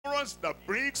fragrance that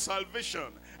brings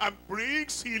salvation and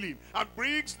brings healing and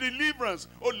brings deliverance.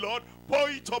 Oh Lord, pour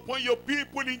it upon your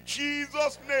people in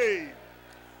Jesus' name.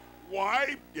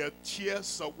 Wipe their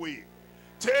tears away.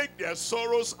 Take their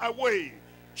sorrows away.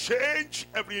 Change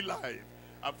every life.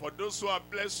 And for those who are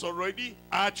blessed already,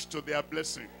 add to their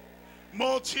blessing.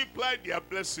 Multiply their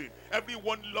blessing.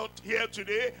 Everyone, Lord, here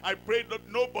today, I pray that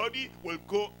nobody will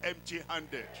go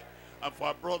empty-handed. And for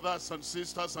our brothers and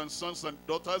sisters and sons and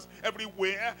daughters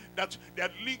everywhere that they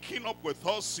are linking up with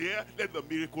us here, let the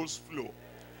miracles flow.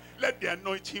 Let the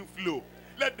anointing flow.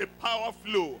 Let the power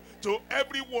flow to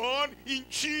everyone in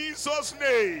Jesus'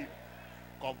 name.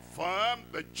 Confirm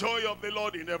the joy of the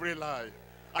Lord in every life.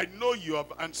 I know you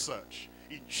have answered.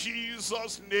 In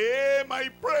Jesus' name I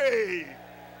pray.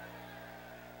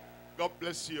 God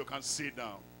bless you. You can sit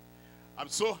down. I'm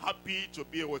so happy to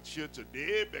be with you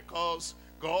today because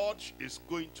God is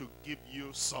going to give you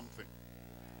something.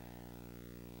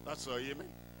 That's all, amen.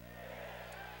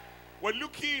 We're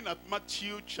looking at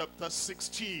Matthew chapter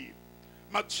 16.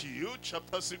 Matthew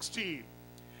chapter 16.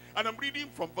 And I'm reading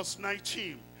from verse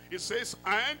 19. It says,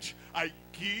 and I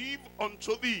give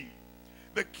unto thee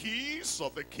the keys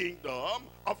of the kingdom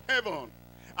of heaven,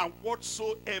 and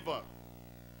whatsoever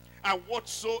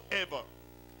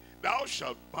thou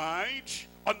shalt bind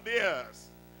on the earth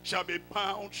shall be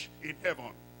bound in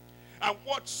heaven, and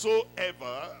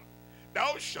whatsoever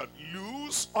thou shalt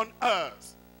loose on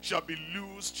earth shall be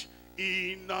loosed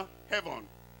in heaven.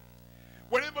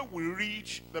 Whenever we read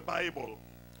the Bible,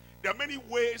 there are many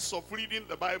ways of reading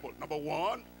the Bible. Number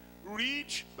one,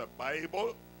 read the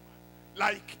Bible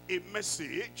like a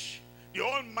message. The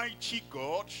Almighty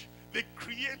God, the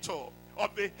creator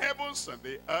of the heavens and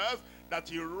the earth, that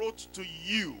he wrote to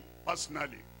you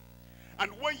personally. And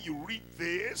when you read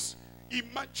this,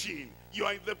 imagine you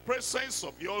are in the presence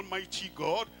of the Almighty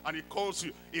God, and he calls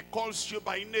you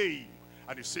by name,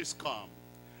 and he says, come.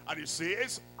 And he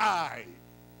says, I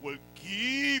will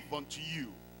give unto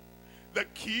you the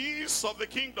keys of the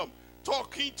kingdom.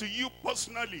 Talking to you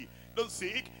personally. Don't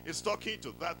think it's talking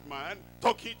to that man,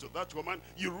 talking to that woman.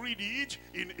 You read it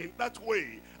in that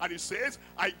way. And it says,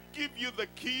 I give you the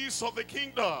keys of the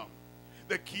kingdom.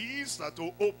 The keys that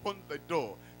will open the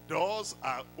door. Doors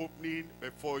are opening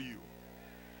before you.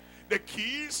 The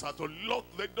keys are to lock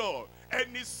the door.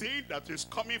 Anything that is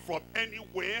coming from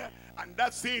anywhere and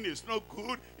that thing is not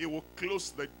good, it will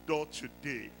close the door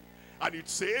today. And it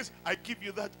says, I give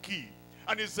you that key.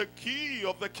 And it's the key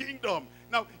of the kingdom.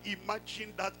 Now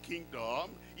imagine that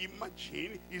kingdom.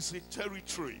 Imagine it's a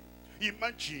territory.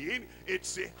 Imagine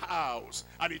it's a house.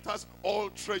 And it has all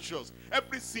treasures.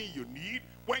 Everything you need.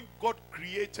 When God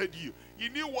created you, He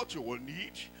knew what you will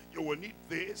need. You will need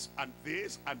this and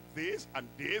this and this and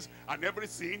this, and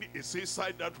everything is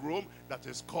inside that room that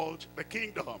is called the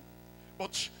kingdom.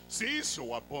 But since you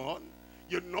were born,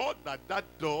 you know that that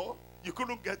door, you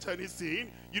couldn't get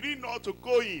anything. You didn't know how to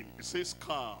go in. It says,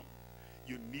 come.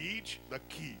 You need the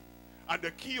key. And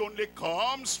the key only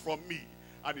comes from me.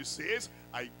 And it says,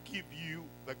 I give you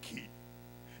the key.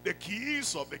 The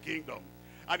keys of the kingdom.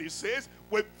 And it says,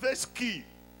 with this key,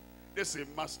 this is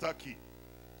a master key.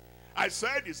 I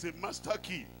said it's a master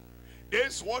key.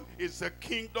 This one is a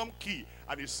kingdom key.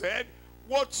 And he said,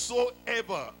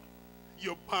 whatsoever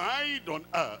you bind on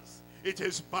earth, it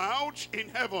is bound in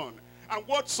heaven. And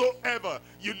whatsoever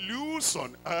you loose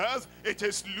on earth, it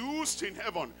is loosed in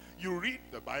heaven. You read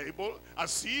the Bible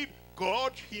as if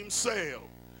God himself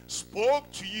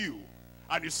spoke to you.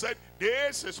 And he said,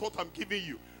 this is what I'm giving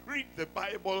you. Read the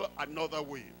Bible another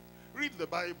way. Read the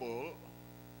Bible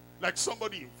like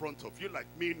somebody in front of you, like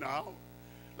me now.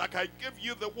 Like I gave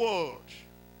you the word.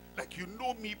 Like you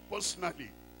know me personally.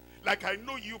 Like I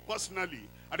know you personally.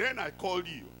 And then I called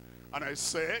you. And I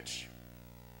said,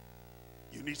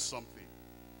 you need something.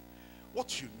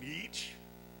 What you need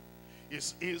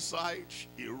is inside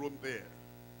a room there.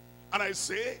 And I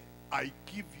say, I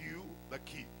give you the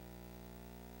key.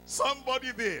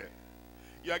 Somebody there,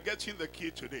 you are getting the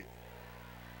key today.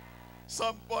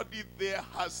 Somebody there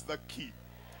has the key.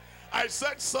 I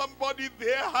said somebody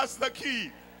there has the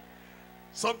key.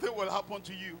 Something will happen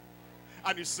to you.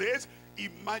 And he says,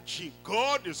 imagine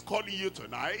God is calling you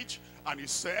tonight. And he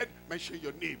said, mention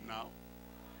your name now.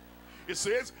 It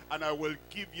says, and I will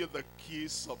give you the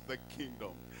keys of the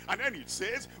kingdom. And then it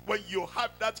says, when you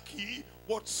have that key,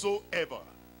 whatsoever,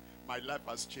 my life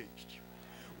has changed.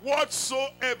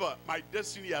 Whatsoever, my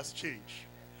destiny has changed.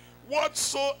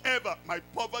 Whatsoever, my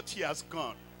poverty has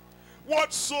gone.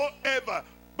 Whatsoever,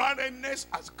 barrenness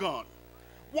has gone.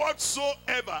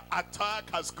 Whatsoever, attack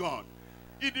has gone.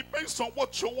 It depends on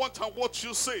what you want and what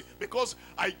you say. Because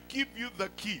I give you the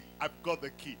key. I've got the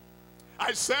key.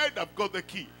 I said I've got the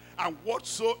key. And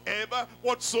whatsoever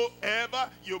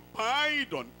you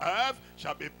bind on earth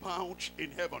shall be bound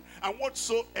in heaven. And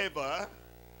whatsoever,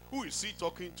 who is he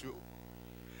talking to?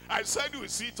 I said, who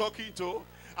is he talking to?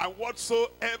 And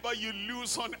whatsoever you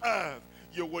lose on earth,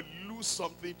 you will lose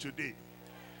something today.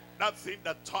 That thing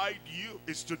that tied you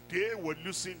is today, we're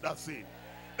losing that thing.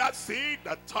 That thing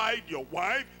that tied your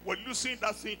wife, we're losing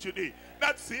that thing today.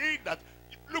 That thing that,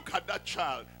 look at that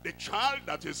child. The child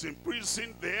that is in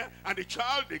prison there, and the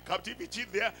child in captivity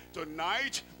there,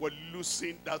 tonight we're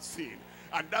losing that thing.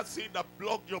 And that thing that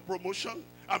blocked your promotion,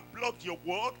 and blocked your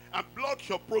work, and blocked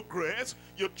your progress,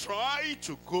 you try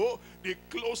to go, they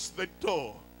close the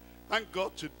door. Thank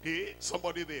God today,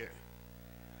 somebody there.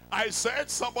 I said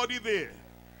somebody there.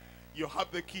 You have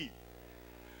the key.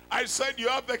 I said you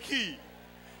have the key.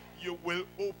 You will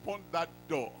open that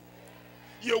door.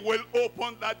 You will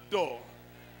open that door.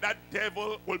 That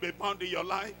devil will be bound in your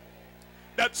life.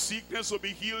 That sickness will be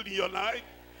healed in your life.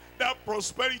 That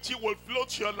prosperity will flow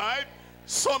to your life.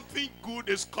 Something good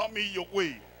is coming your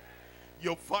way.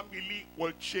 Your family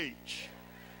will change.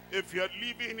 If you're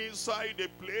living inside a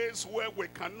place where we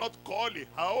cannot call a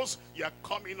house, you're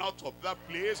coming out of that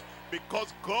place,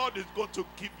 because God is going to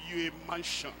give you a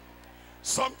mansion.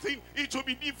 Something, it will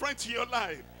be different in your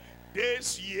life.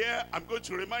 This year, I'm going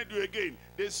to remind you again,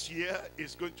 this year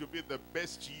is going to be the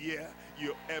best year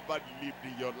you ever lived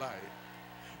in your life.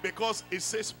 Because it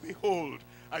says, behold,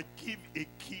 I give a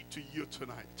key to you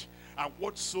tonight. And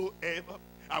whatsoever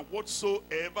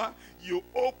you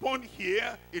open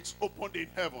here, it's opened in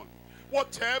heaven.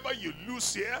 Whatever you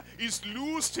lose here is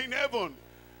loosed in heaven.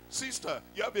 Sister,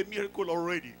 you have a miracle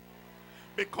already.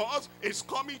 Because it's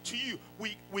coming to you.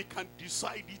 We can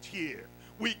decide it here.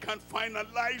 We can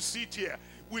finalize it here.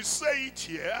 We say it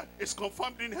here, it's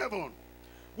confirmed in heaven.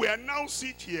 We announce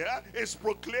it here, it's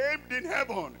proclaimed in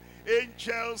heaven.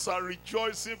 Angels are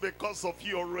rejoicing because of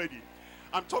you already.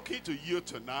 I'm talking to you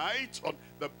tonight on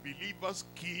the believer's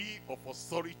key of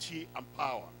authority and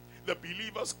power. The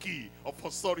believer's key of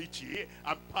authority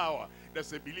and power.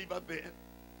 There's a believer there.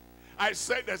 I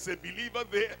said there's a believer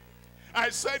there. I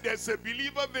said there's a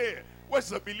believer there. Where's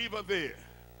the believer there?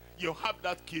 You have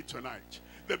that key tonight.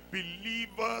 The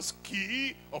believer's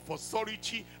key of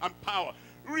authority and power.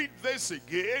 Read this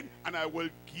again, and I will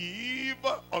give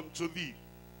unto thee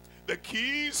the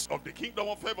keys of the kingdom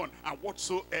of heaven. And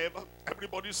whatsoever,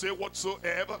 everybody say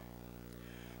whatsoever.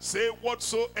 Say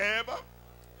whatsoever.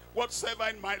 Whatsoever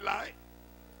in my life.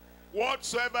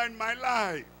 Whatsoever in my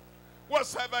life.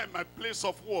 Whatsoever in my place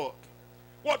of work.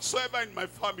 Whatsoever in my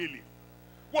family.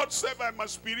 Whatsoever in my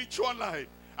spiritual life.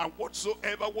 And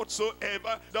whatsoever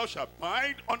thou shalt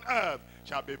bind on earth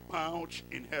shall be bound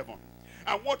in heaven.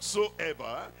 And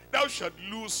whatsoever thou shalt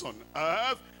loose on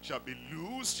earth shall be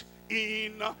loosed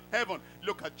in heaven.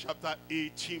 Look at chapter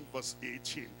 18, verse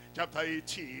 18. Chapter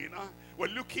 18, we're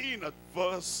looking at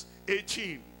verse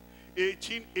 18.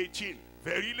 18.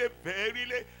 Verily,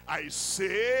 verily, I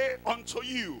say unto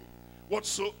you,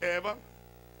 whatsoever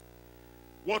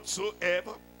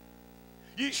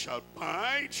ye shall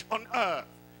bind on earth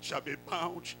shall be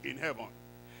bound in heaven.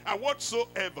 And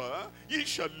whatsoever ye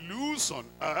shall loose on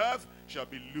earth shall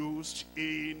be loosed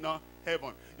in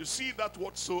heaven. You see that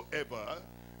whatsoever,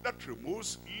 that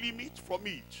removes limit from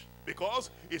it.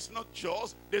 Because it's not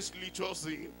just this little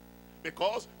thing.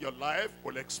 Because your life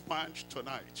will expand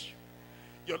tonight.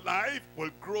 Your life will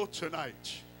grow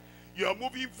tonight. You are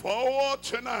moving forward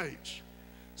tonight.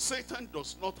 Satan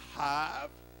does not have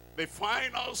the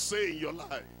final say in your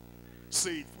life.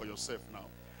 Say it for yourself now.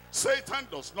 Satan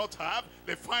does not have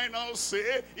the final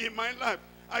say in my life.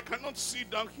 I cannot sit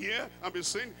down here and be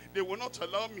saying, they will not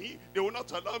allow me, they will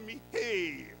not allow me.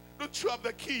 Hey, don't you have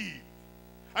the key?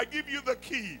 I give you the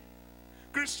key.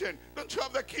 Christian, don't you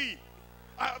have the key?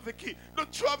 I have the key.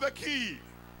 Don't you have the key?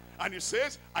 And he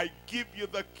says, I give you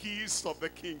the keys of the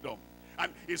kingdom.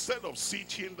 And instead of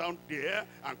sitting down there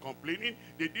and complaining,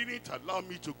 they didn't allow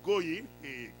me to go in.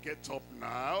 Hey, get up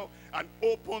now and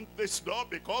open this door,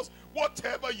 because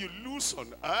whatever you lose on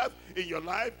earth in your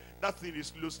life, that thing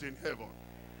is loosed in heaven.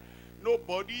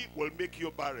 Nobody will make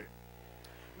you barren.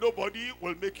 Nobody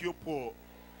will make you poor.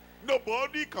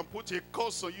 Nobody can put a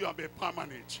curse on you and be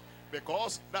permanent,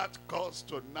 because that curse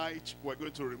tonight, we're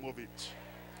going to remove it.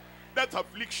 That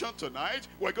affliction tonight,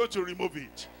 we're going to remove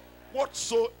it.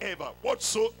 Whatsoever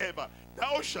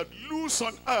thou shalt loose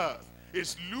on earth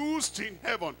is loosed in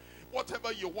heaven.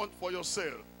 Whatever you want for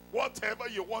yourself,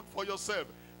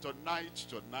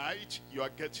 tonight you are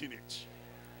getting it.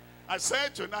 I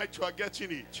said tonight you are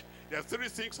getting it. There are three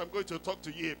things I'm going to talk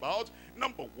to you about.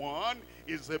 Number one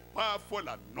is a powerful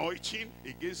anointing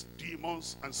against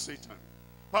demons and Satan.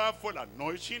 Powerful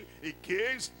anointing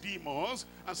against demons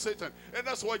and Satan. And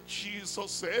that's what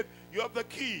Jesus said. You have the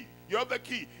key. You have the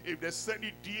key. If there's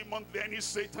any demon, any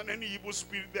Satan, any evil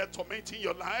spirit there tormenting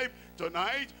your life,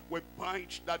 tonight we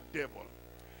bind that devil.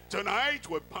 Tonight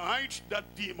we bind that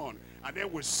demon. And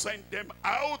then we send them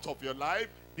out of your life.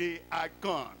 They are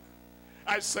gone.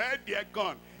 I said they are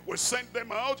gone. We send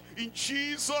them out in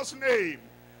Jesus' name.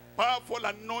 Powerful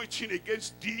anointing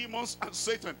against demons and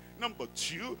Satan. Number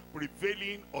 2,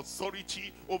 prevailing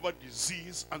authority over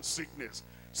disease and sickness.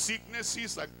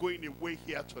 Sicknesses are going away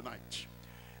here tonight.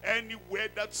 Anywhere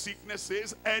that sickness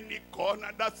is, any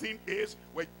corner that thing is,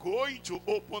 we're going to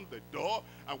open the door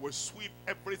and we'll sweep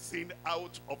everything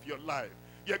out of your life.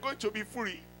 You're going to be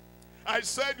free. I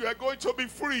said you are going to be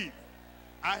free.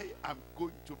 I am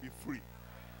going to be free.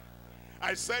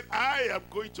 I said I am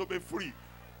going to be free.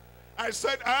 I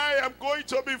said I am going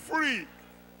to be free.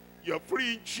 You're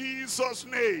free in Jesus'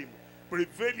 name.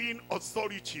 Prevailing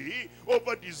authority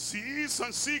over disease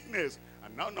and sickness.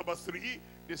 And now number 3,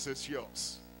 this is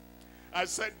yours. I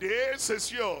said this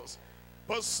is yours.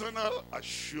 Personal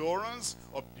assurance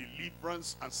of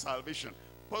deliverance and salvation.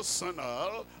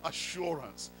 Personal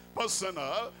assurance.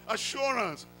 Personal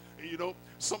assurance. You know,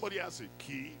 somebody has a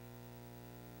key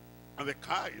and the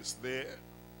car is there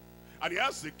and he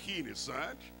has the key in his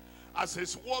hand. As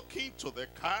he's walking to the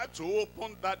car to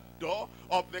open that door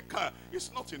of the car,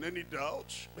 it's not in any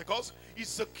doubt, because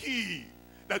it's the key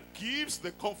that gives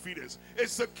the confidence.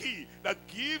 It's the key that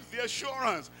gives the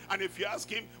assurance. And if you ask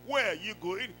him, where are you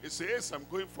going? He says, I'm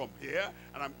going from here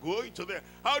and I'm going to there.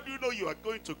 How do you know you are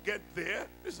going to get there?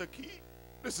 It's the key.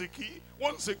 It's the key.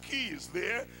 Once the key is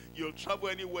there, you'll travel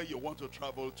anywhere you want to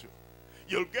travel to.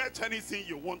 You'll get anything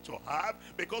you want to have,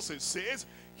 because it says,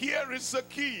 here is the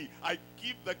key. I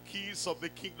give the keys of the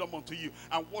kingdom unto you.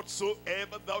 And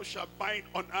whatsoever thou shalt bind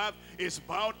on earth is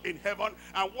bound in heaven.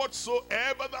 And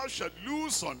whatsoever thou shalt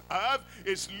loose on earth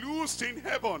is loosed in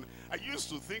heaven. I used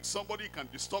to think somebody can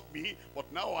disturb me,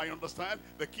 but now I understand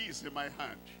the key is in my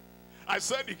hand. I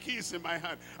said the key is in my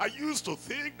hand. I used to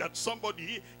think that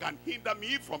somebody can hinder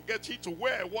me from getting to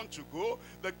where I want to go.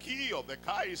 The key of the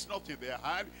car is not in their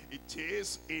hand. It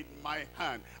is in my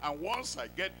hand. And once I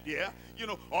get there, you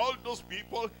know, all those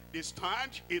people, they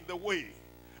stand in the way.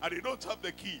 And they don't have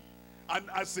the key. And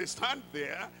as they stand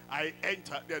there, I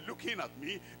enter. They're looking at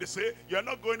me. They say, you're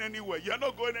not going anywhere. You're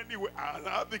not going anywhere. And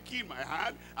I have the key in my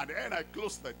hand. And then I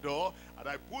close the door. And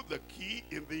I put the key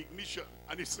in the ignition.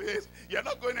 And he says, you're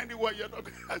not going anywhere. You're not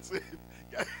going. I say,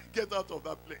 get out of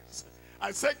that place.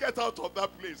 I say, get out of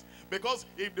that place. Because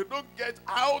if they don't get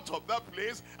out of that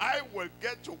place, I will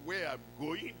get to where I'm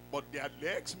going. But their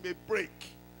legs may break.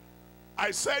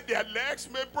 I said their legs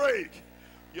may break.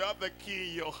 You have the key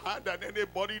in your hand, and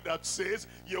anybody that says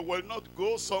you will not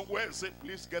go somewhere, say,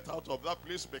 please get out of that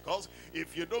place, because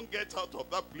if you don't get out of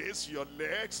that place, your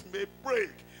legs may break.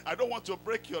 I don't want to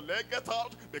break your leg. Get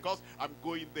out, because I'm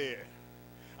going there.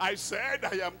 I said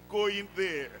I am going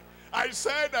there. I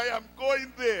said I am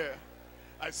going there.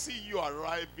 I see you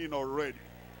arriving already.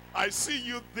 I see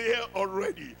you there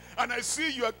already. And I see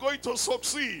you are going to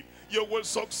succeed. You will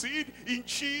succeed in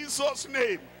Jesus'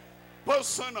 name.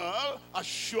 Personal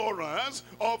assurance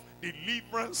of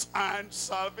deliverance and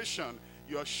salvation.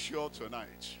 You are sure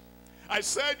tonight. I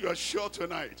said you are sure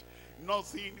tonight.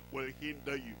 Nothing will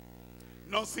hinder you.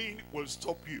 Nothing will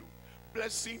stop you.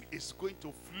 Blessing is going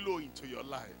to flow into your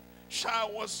life.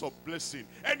 Showers of blessing.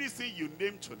 Anything you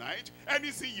name tonight,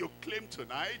 anything you claim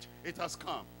tonight, it has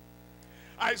come.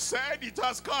 I said it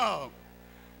has come.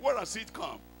 Where has it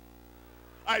come?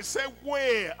 I said,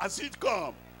 where has it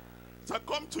come? It has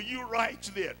come to you right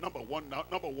there. Number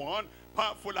one,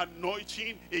 powerful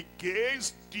anointing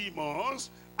against demons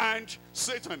and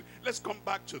Satan. Let's come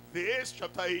back to this,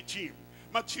 chapter 18.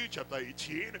 Matthew chapter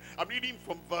 18. I'm reading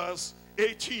from verse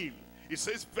 18. It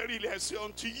says, verily I say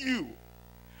unto you,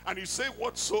 and he said,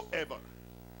 whatsoever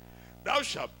thou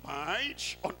shalt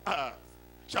bind on earth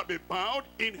shall be bound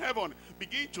in heaven.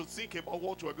 Begin to think about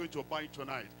what we're going to bind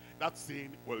tonight. That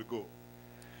thing will go.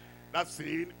 That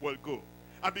thing will go.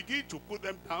 And begin to put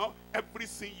them down.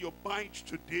 Everything you bind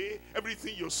today,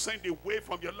 everything you send away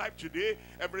from your life today,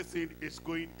 everything is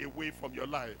going away from your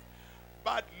life.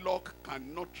 Bad luck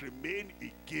cannot remain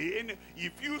again.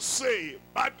 If you say,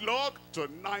 bad luck,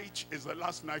 tonight is the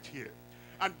last night here.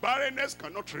 And barrenness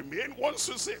cannot remain. Once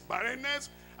you say barrenness,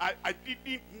 I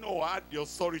didn't know I had the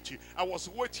authority. I was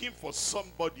waiting for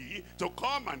somebody to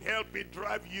come and help me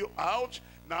drive you out.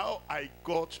 Now I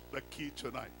got the key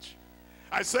tonight.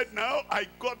 I said, now I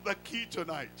got the key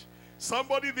tonight.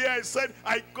 Somebody there, I said,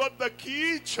 I got the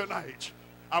key tonight.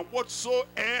 And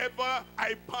whatsoever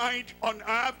I bind on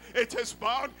earth, it is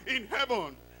bound in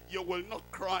heaven. You will not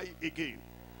cry again.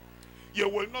 You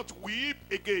will not weep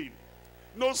again.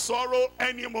 No sorrow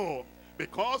anymore.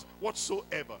 Because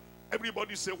whatsoever,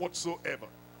 everybody say whatsoever,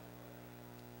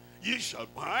 ye shall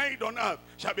bind on earth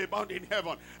shall be bound in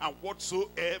heaven. And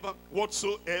whatsoever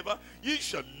ye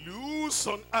shall loose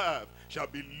on earth shall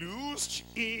be loosed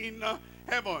in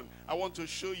heaven. I want to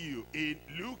show you in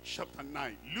Luke chapter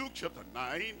 9. Luke chapter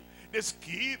 9, this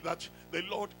key that the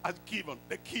Lord has given.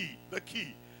 The key, the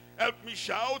key. Help me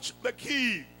shout, the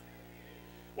key.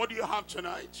 What do you have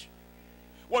tonight?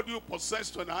 What do you possess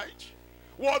tonight?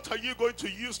 What are you going to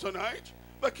use tonight?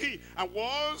 The key. And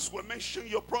once we mention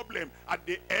your problem at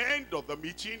the end of the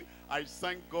meeting, I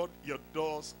thank God your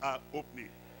doors are opening.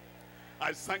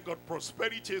 I thank God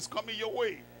prosperity is coming your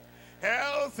way.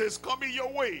 Health is coming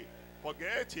your way.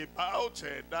 Forget about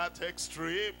that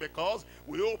X-ray, because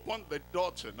we open the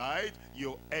door tonight.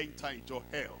 You enter into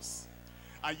health.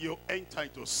 And you enter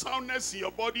into soundness in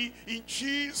your body in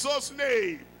Jesus'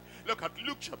 name. Look at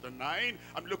Luke chapter 9.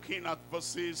 I'm looking at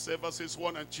verses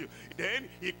 1 and 2. Then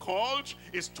he called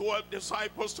his 12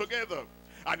 disciples together,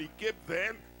 and he gave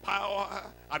them power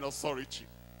and authority.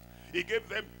 He gave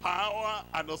them power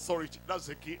and authority. That's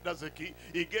the key. That's the key.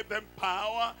 He gave them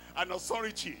power and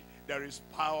authority. There is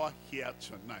power here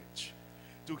tonight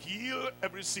to heal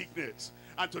every sickness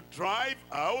and to drive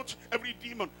out every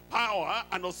demon. Power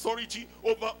and authority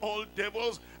over all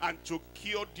devils and to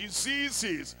cure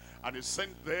diseases. And he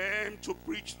sent them to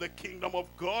preach the kingdom of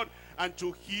God and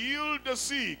to heal the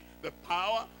sick. The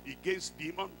power against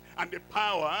demon and the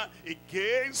power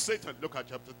against Satan. Look at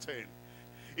chapter 10.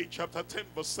 In chapter 10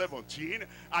 verse 17,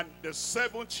 and the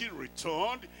 70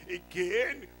 returned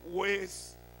again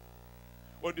with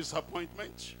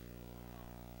disappointment.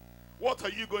 What are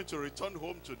you going to return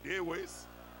home today with?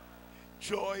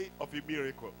 Joy of a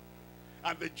miracle,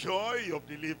 and the joy of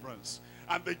deliverance,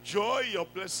 and the joy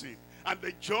of blessing, and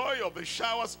the joy of the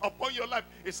showers upon your life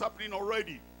is happening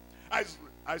already.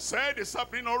 I said it's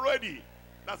happening already.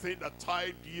 Nothing that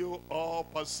tied you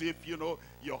up as if, you know,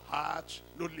 your heart,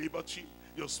 no liberty.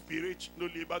 Your spirit, no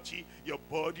liberty. Your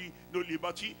body, no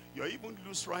liberty. You're even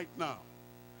loose right now.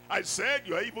 I said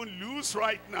you're even loose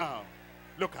right now.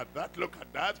 Look at that, look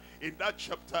at that. In that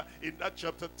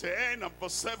chapter 10 and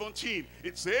verse 17,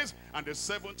 it says, and the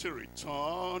 70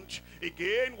 returned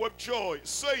again with joy,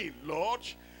 saying, Lord,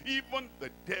 even the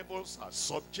devils are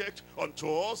subject unto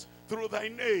us through thy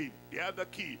name. The other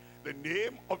key, the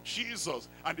name of Jesus.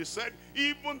 And he said,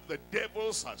 even the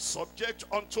devils are subject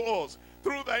unto us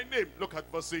through thy name. Look at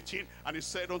verse 18. And he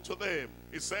said unto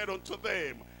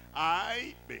them,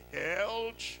 I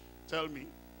beheld, tell me,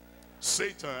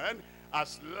 Satan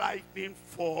as lightning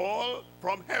fall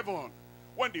from heaven.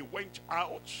 When they went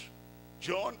out,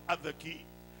 John had the key,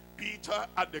 Peter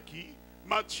had the key,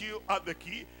 Matthew had the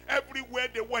key. Everywhere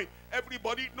they went,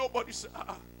 everybody, nobody said,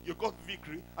 you got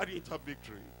victory, I didn't have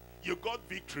victory. You got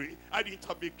victory, I didn't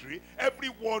have victory. Every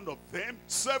one of them,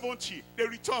 70, they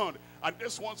returned. And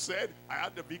this one said, I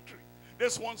had the victory.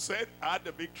 This one said, I had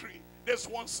the victory. This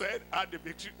one said, I had the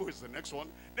victory. Who is the next one?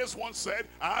 This one said,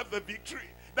 I have the victory.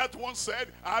 That one said,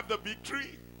 I have the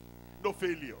victory. No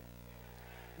failure.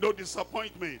 No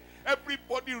disappointment.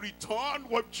 Everybody returned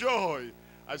with joy.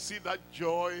 I see that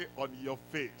joy on your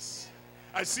face.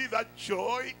 I see that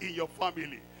joy in your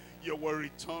family. You will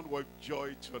return with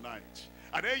joy tonight.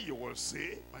 And then you will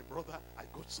say, my brother, I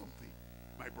got something.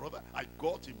 My brother, I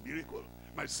got a miracle.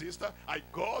 My sister, I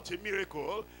got a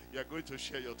miracle. You're going to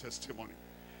share your testimony.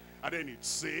 And then it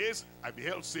says, I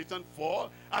beheld Satan fall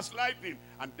as lightning.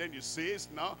 And then it says,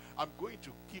 now I'm going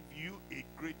to give you a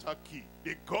greater key.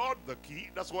 They got the key.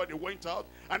 That's why they went out.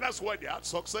 And that's why they had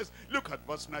success. Look at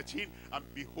verse 19. And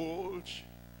behold,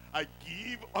 I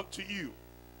give unto you.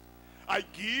 I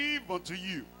give unto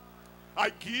you. I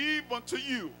give unto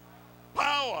you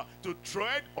power to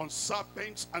tread on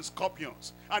serpents and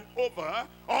scorpions. And over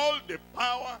all the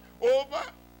power, over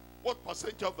what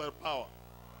percentage of the power?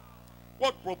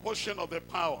 What proportion of the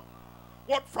power?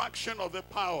 What fraction of the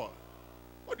power?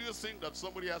 What do you think that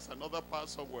somebody has another power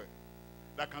somewhere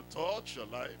that can touch your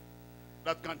life,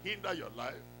 that can hinder your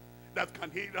life, that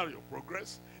can hinder your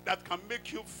progress, that can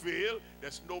make you fail?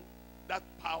 There's no, that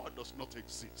power does not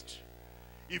exist.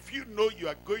 If you know you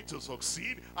are going to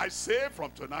succeed, I say from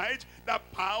tonight,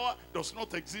 that power does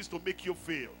not exist to make you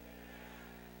fail.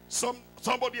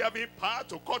 Somebody having power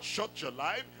to cut short your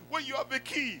life, when you have the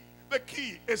key. The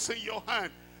key is in your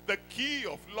hand. The key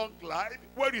of long life,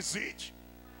 where is it?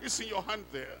 It's in your hand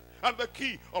there. And the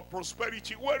key of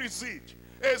prosperity, where is it?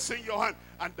 It's in your hand.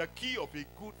 And the key of a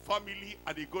good family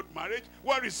and a good marriage,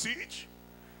 where is it?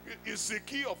 Is the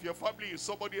key of your family in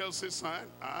somebody else's hand?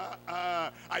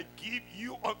 I give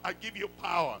you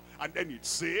power. And then it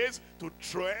says to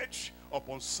tread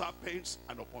upon serpents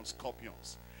and upon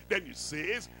scorpions. Then it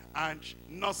says, and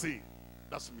nothing,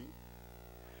 that's me.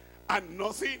 And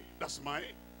nothing, that's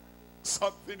mine.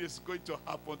 Something is going to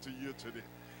happen to you today.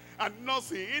 And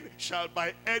nothing shall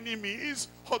by any means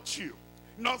hurt you.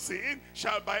 Nothing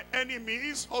shall by any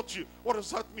means hurt you. What does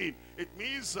that mean? It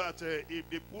means that if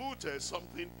they put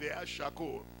something there,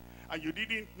 charcoal, and you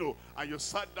didn't know, and you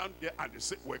sat down there and they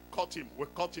said, we caught him, we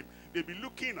caught him. They'll be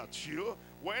looking at you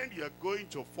when you're going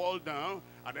to fall down,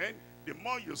 and then the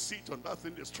more you sit on that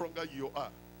thing, the stronger you are.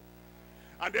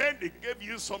 And then they gave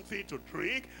you something to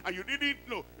drink, and you didn't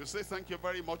know. You say, thank you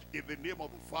very much in the name of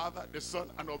the Father, the Son,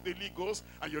 and of the Holy Ghost,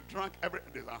 and you drank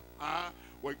everything. They say,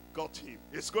 we got him.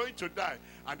 He's going to die.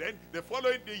 And then the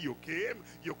following day you came,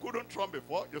 you couldn't run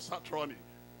before, you start running.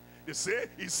 They say,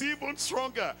 he's even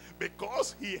stronger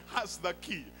because he has the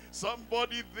key.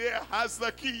 Somebody there has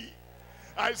the key.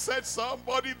 I said,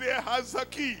 somebody there has the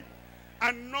key.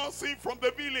 And nothing from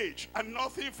the village, and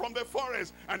nothing from the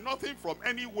forest, and nothing from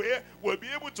anywhere will be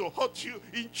able to hurt you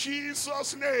in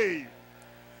Jesus' name.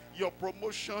 Your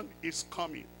promotion is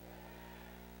coming.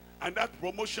 And that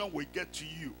promotion will get to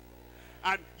you.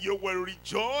 And you will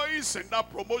rejoice in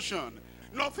that promotion.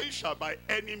 Nothing shall by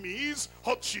any means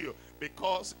hurt you,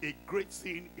 because a great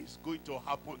thing is going to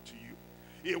happen to you.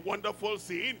 A wonderful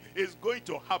thing is going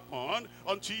to happen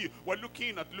unto you. We're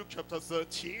looking at Luke chapter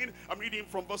 13. I'm reading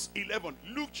from verse 11.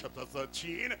 Luke chapter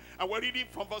 13. And we're reading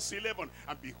from verse 11.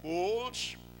 And behold,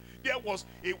 there was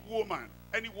a woman.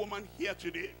 Any woman here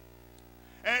today?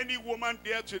 Any woman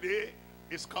there today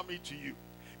is coming to you.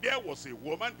 There was a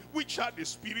woman which had the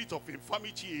spirit of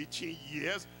infirmity 18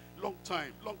 years. Long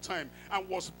time. And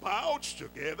was bowed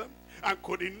together and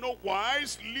could in no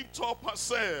wise lift up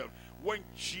herself. When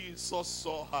Jesus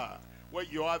saw her, where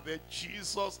you are there,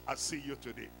 Jesus has seen you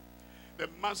today. The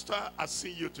Master has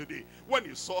seen you today. When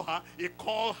he saw her, he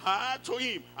called her to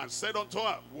him and said unto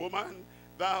her, woman,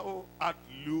 thou art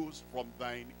loosed from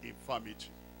thine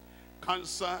infirmity.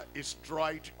 Cancer is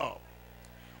dried up.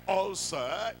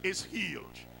 Ulcer is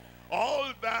healed.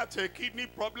 All that kidney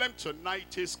problem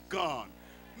tonight is gone.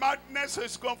 Madness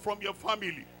is gone from your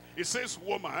family. It says,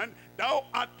 woman, thou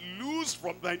art loosed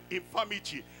from thine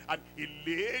infirmity. And he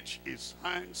laid his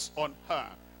hands on her.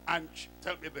 And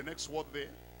tell me the next word there.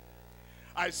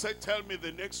 I said, tell me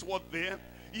the next word there.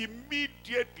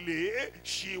 Immediately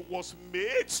she was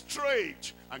made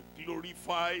straight and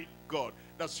glorified God.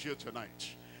 That's here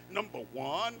tonight. Number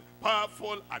one,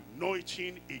 powerful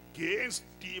anointing against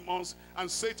demons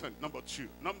and Satan. Number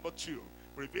two,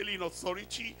 prevailing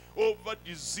authority over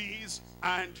disease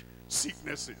and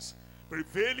sicknesses.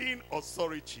 Prevailing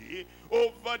authority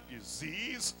over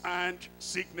disease and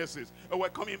sicknesses. We're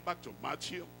coming back to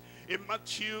Matthew. In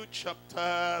Matthew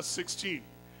chapter 16.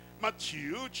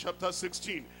 Matthew chapter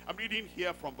 16. I'm reading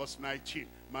here from verse 19.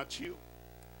 Matthew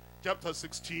chapter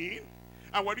 16.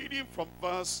 And we're reading from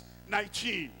verse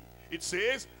 19. It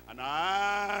says, and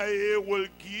I will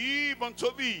give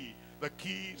unto thee the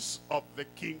keys of the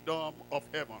kingdom of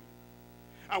heaven.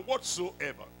 And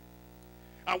whatsoever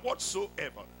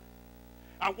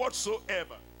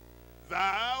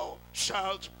thou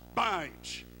shalt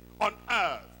bind on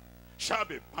earth shall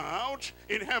be bound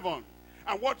in heaven.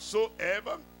 And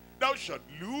whatsoever thou shalt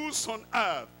loose on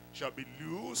earth shall be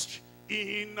loosed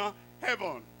in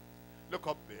heaven. Look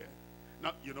up there.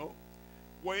 Now, you know,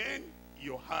 when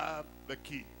you have the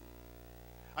key,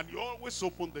 and you always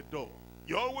open the door.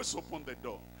 You always open the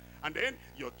door. And then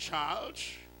your child,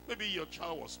 maybe your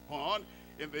child was born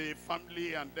in the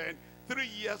family, and then 3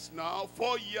 years now,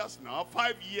 4 years now,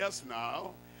 5 years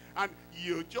now, and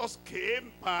you just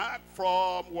came back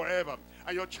from wherever,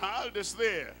 and your child is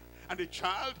there. And the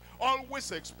child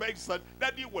always expects that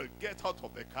daddy will get out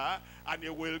of the car, and he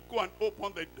will go and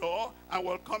open the door, and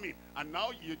will come in. And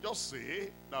now you just say,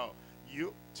 now,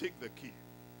 you take the key.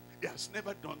 He has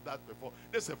never done that before.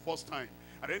 This is the first time.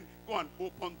 And then go and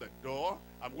open the door.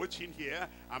 I'm waiting here,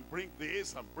 and bring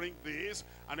this, and bring this.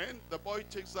 And then the boy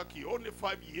takes the key, only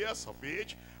 5 years of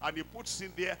age, and he puts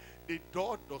in there. The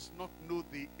door does not know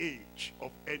the age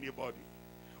of anybody.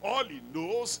 All he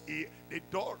knows is the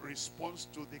door responds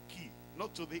to the key,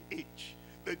 not to the age.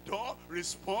 The door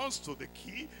responds to the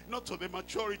key, not to the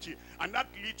maturity. And that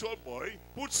little boy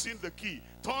puts in the key,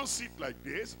 turns it like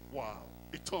this. Wow,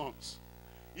 it turns.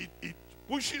 It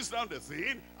pushes down the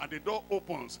thing, and the door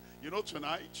opens. You know,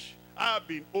 tonight, I've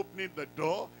been opening the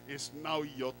door. It's now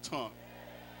your turn.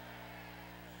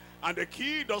 And the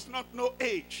key does not know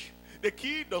age. The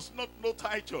key does not know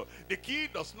title. The key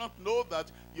does not know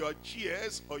that you are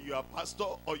GS or you are pastor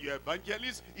or you are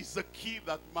evangelist. It's the key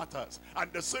that matters.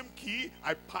 And the same key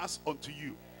I pass on to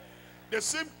you. The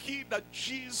same key that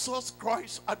Jesus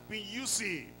Christ had been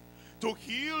using to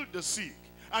heal the sick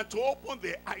and to open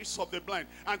the eyes of the blind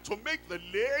and to make the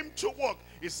lame to walk.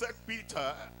 He said,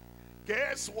 Peter,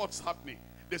 guess what's happening?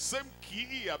 The same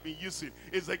key I've been using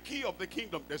is the key of the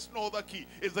kingdom. There's no other key.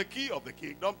 It's the key of the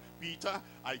kingdom. Peter,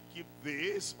 I give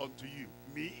this unto you.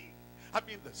 Me,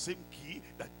 having the same key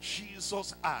that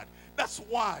Jesus had. That's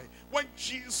why when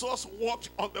Jesus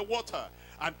walked on the water,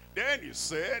 and then he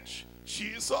said,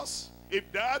 Jesus, if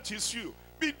that is you,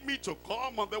 bid me to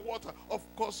come on the water. Of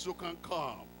course you can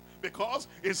come, because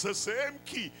it's the same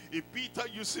key. If Peter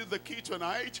uses the key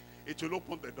tonight, it will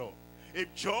open the door.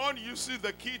 If John uses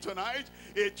the key tonight,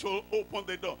 it will open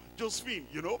the door. Josephine,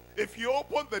 you know, if you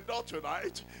open the door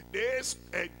tonight, there's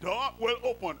a door will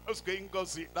open. Okay,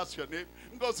 Ngozi, that's your name.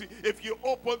 Ngozi, if you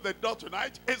open the door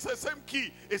tonight, it's the same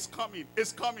key. It's coming,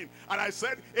 it's coming. And I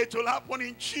said, it will happen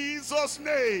in Jesus'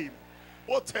 name.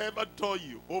 Whatever door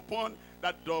you open,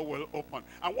 that door will open.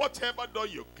 And whatever door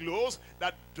you close,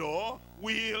 that door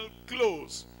will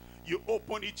close. You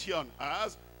open it here on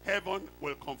earth, heaven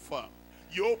will confirm.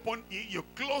 You open it, you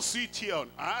close it here on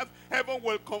earth, heaven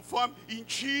will confirm in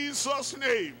Jesus'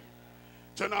 name.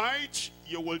 Tonight,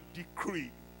 you will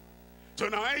decree.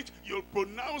 Tonight, you'll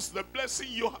pronounce the blessing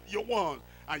you want.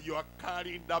 And you are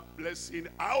carrying that blessing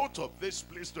out of this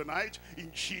place tonight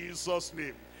in Jesus'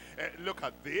 name. Look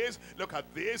at this. Look at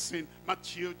this in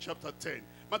Matthew chapter 10.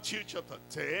 Matthew chapter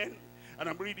 10. And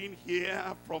I'm reading here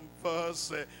from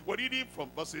we're reading from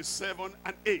verses 7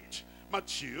 and 8.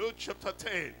 Matthew chapter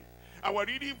 10. And we're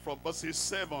reading from verses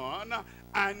 7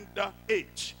 and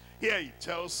 8. Here he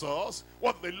tells us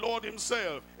what the Lord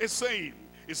himself is saying.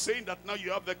 He's saying that now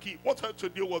you have the key. What have to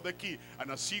do with the key?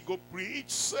 And as you go preach,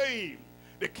 saying,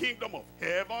 the kingdom of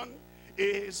heaven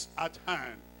is at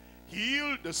hand.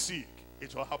 Heal the sick.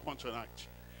 It will happen tonight.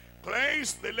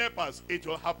 Cleanse the lepers. It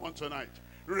will happen tonight.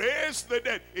 Raise the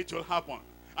dead. It will happen.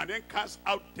 And then cast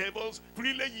out devils.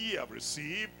 Freely ye have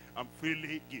received, and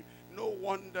freely give. No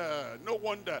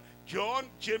wonder John,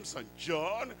 James and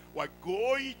John were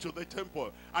going to the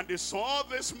temple, and they saw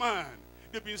this man.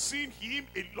 They've been seeing him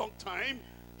a long time.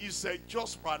 He's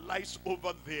just paralyzed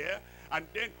over there. And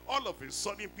then all of a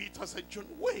sudden Peter said, John,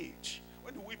 wait.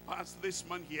 When do we pass this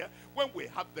man here? When we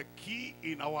have the key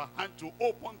in our hand to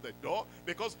open the door.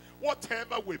 Because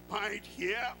whatever we bind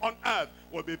here on earth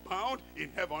will be bound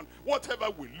in heaven. Whatever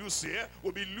we loose here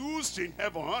will be loosed in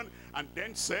heaven. And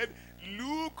then said,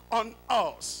 look on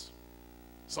us.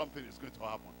 Something is going to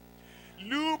happen.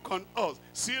 Look on us.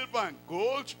 Silver and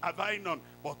gold have I none,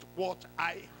 but what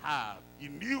I have. He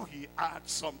knew he had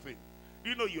something. Do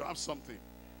you know you have something?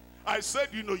 I said,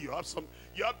 you know you have something.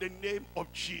 You have the name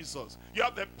of Jesus. You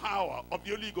have the power of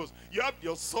the Holy Ghost. You have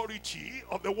the authority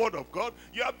of the Word of God.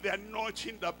 You have the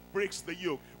anointing that breaks the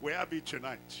yoke. We have it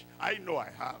tonight. I know I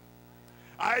have.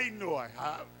 I know I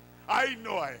have. I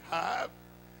know I have.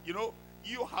 You know,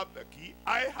 you have the key.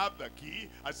 I have the key.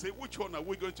 I say, which one are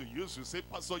we going to use? You say,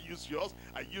 Pastor, use yours.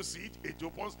 I use it. It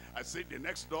opens. I say, the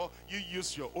next door, you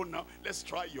use your own now. Let's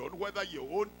try your own. Whether your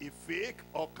own is fake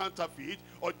or counterfeit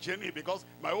or genuine, because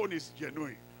my own is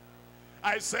genuine.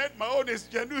 I said, my own is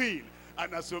genuine.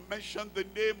 And as you mentioned the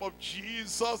name of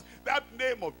Jesus, that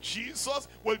name of Jesus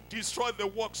will destroy the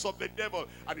works of the devil.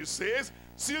 And it says,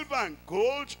 silver and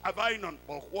gold have I none,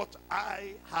 but what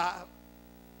I have.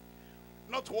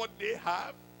 Not what they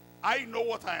have. I know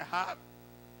what I have.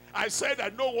 I said I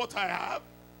know what I have.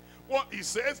 What he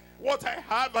says, what I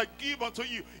have I give unto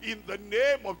you. In the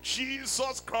name of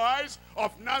Jesus Christ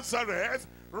of Nazareth,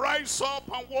 rise up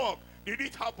and walk. Did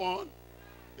it happen?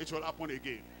 It will happen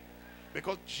again.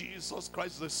 Because Jesus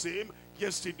Christ is the same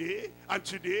yesterday and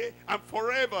today and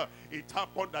forever. It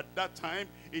happened at that time.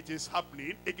 It is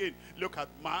happening again. Look at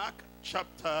Mark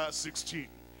chapter 16.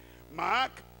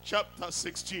 Mark chapter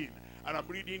 16. And I'm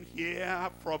reading here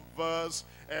from verse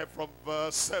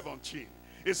 17.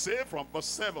 It says from verse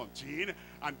 17,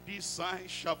 and these signs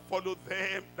shall follow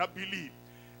them that believe.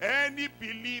 Any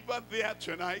believer there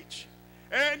tonight,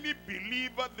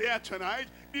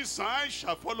 these signs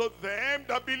shall follow them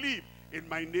that believe. In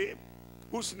my name,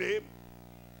 whose name?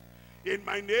 In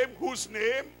my name, whose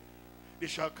name? They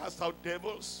shall cast out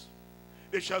devils.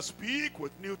 They shall speak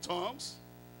with new tongues.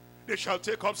 They shall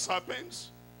take up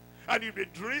serpents. And if they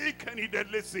drink any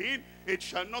deadly thing, it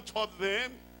shall not hurt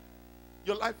them.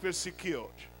 Your life is secured.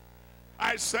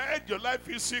 I said your life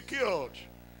is secured.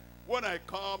 When I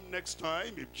come next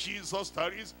time, if Jesus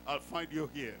tarries, I'll find you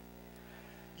here.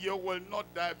 You will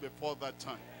not die before that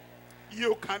time.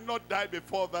 You cannot die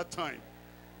before that time.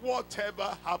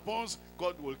 Whatever happens,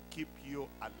 God will keep you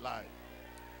alive.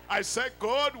 I said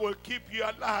God will keep you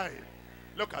alive.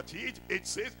 Look at it. It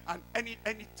says, and any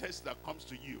test that comes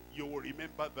to you, you will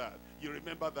remember that. You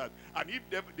remember that. And if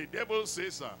the devil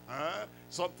says,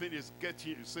 something is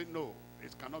getting you, say, no,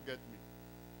 it cannot get me.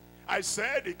 I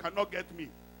said it cannot get me.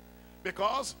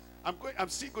 Because I'm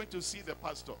still going to see the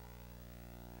pastor.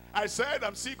 I said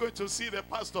I'm still going to see the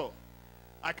pastor.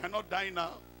 I cannot die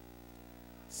now.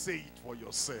 Say it for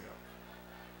yourself.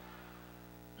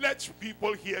 Let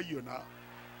people hear you now.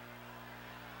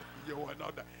 You will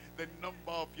not die. The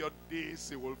number of your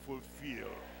days it will fulfill.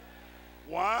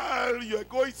 While you're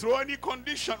going through any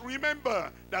condition,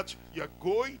 remember that you're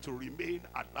going to remain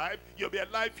alive. You'll be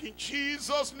alive in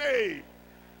Jesus' name.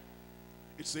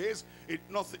 It says, it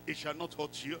shall not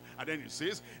hurt you. And then it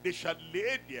says, they shall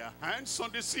lay their hands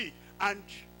on the sick. And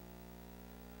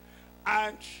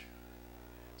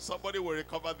somebody will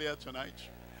recover there tonight.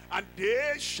 And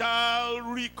they shall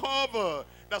recover.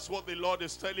 That's what the Lord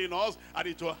is telling us. And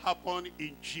it will happen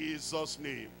in Jesus'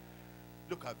 name.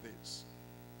 Look at this.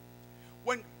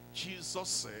 When Jesus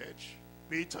said,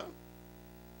 Peter,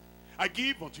 I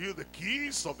give unto you the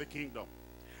keys of the kingdom.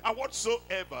 And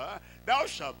whatsoever thou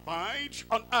shalt bind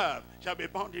on earth shall be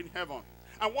bound in heaven.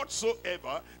 And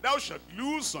whatsoever thou shalt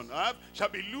loose on earth shall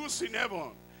be loosed in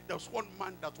heaven. There was one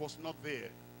man that was not there.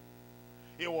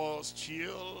 He was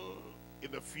still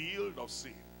in the field of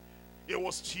sin. He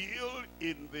was still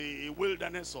in the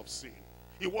wilderness of sin.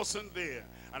 He wasn't there.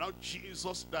 And now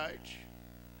Jesus died.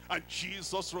 And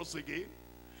Jesus rose again.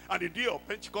 And the day of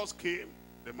Pentecost came.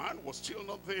 The man was still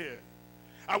not there.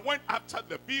 And when after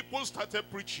the people started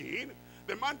preaching,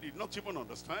 the man did not even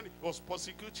understand. He was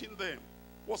persecuting them.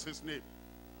 What's his name?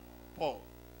 Paul.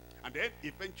 And then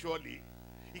eventually,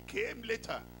 he came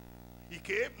later. He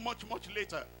came much, much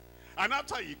later. And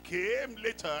after he came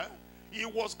later, he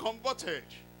was converted.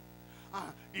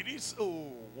 It is,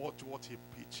 oh, what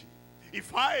a pity.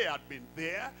 If I had been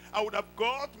there, I would have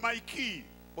got my key.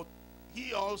 But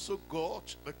he also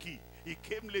got the key. He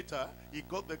came later, he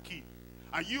got the key.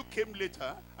 And you came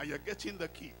later, and you're getting the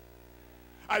key.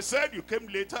 I said you came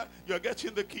later, you're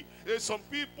getting the key. Some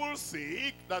people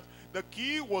think that the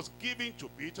key was given to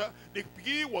Peter, the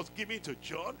key was given to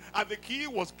John, and the key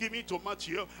was given to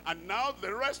Matthew. And now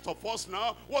the rest of us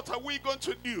now, what are we going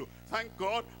to do? Thank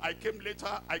God, I came later,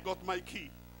 I got my key.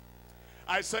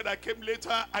 I said I came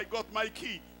later, I got my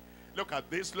key. Look at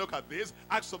this, look at this.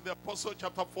 Acts of the Apostles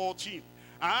chapter 14.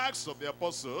 Acts of the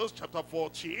Apostles chapter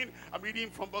 14. I'm reading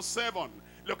from verse 7.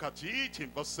 Look at it in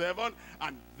verse 7.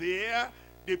 And there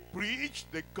they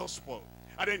preached the gospel.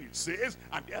 And then it says,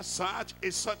 and there sat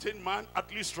a certain man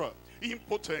at Lystra,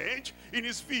 impotent in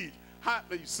his feet.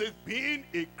 It says, being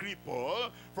a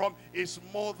cripple from his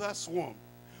mother's womb,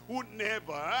 who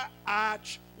never had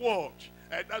what?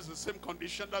 And that's the same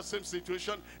condition, that same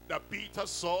situation that Peter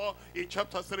saw in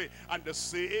chapter 3. And the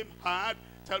same had,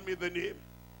 tell me the name.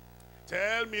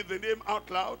 Tell me the name out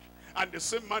loud. And the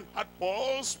same man had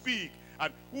Paul speak.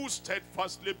 And who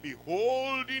steadfastly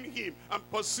beholding him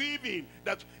and perceiving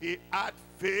that he had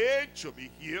faith to be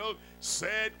healed,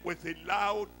 said with a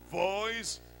loud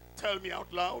voice, tell me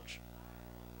out loud,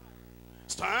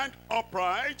 stand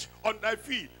upright on thy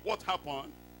feet. What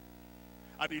happened?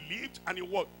 And he leaped and he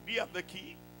walked. Did he have the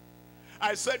key?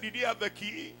 I said, did he have the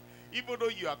key? Even though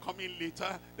you are coming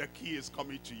later, the key is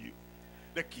coming to you.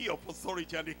 The key of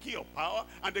authority and the key of power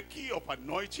and the key of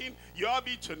anointing, you have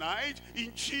it tonight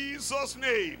in Jesus'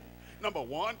 name. Number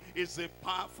one is a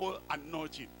powerful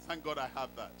anointing. Thank God I have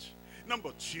that.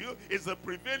 Number two is the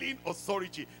prevailing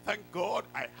authority. Thank God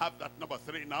I have that. Number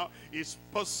three now is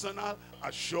personal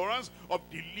assurance of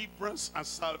deliverance and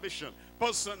salvation.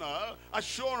 Personal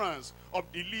assurance of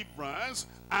deliverance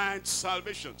and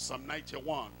salvation. Psalm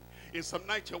 91. In Psalm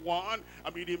 91,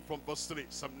 I'm reading from verse 3.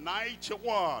 Psalm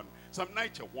 91. Psalm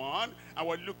 91, and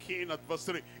we're looking at verse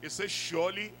 3. It says,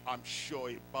 surely I'm sure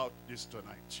about this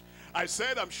tonight. I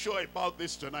said I'm sure about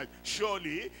this tonight.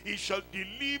 Surely he shall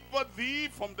deliver thee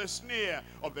from the snare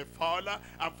of the fowler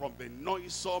and from the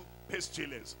noisome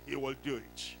pestilence. He will do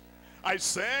it. I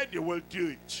said he will do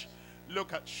it.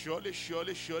 Look at surely,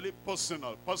 surely, surely,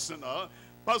 personal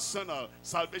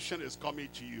salvation is coming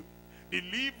to you.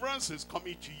 Deliverance is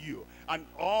coming to you. And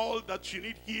all that you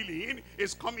need healing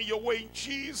is coming your way in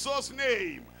Jesus'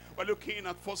 name. We're looking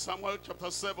at 1 Samuel chapter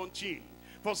 17.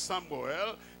 1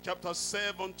 Samuel chapter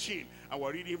 17. And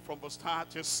we're reading from verse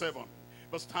 37.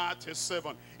 Verse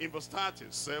 37. In verse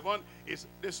 37 is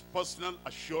this personal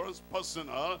assurance.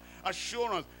 Personal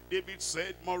assurance. David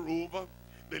said, moreover,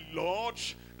 the Lord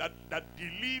that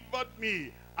delivered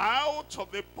me out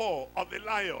of the paw of the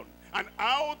lion, and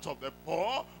out of the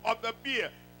paw of the bear,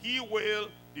 he will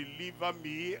deliver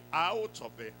me out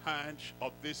of the hand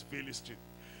of this Philistine.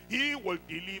 He will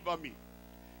deliver me.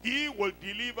 He will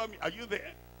deliver me. Are you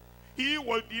there? He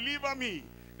will deliver me.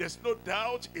 There's no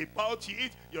doubt about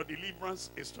it. Your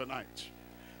deliverance is tonight.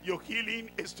 Your healing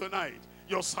is tonight.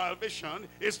 Your salvation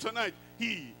is tonight.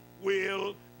 He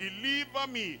will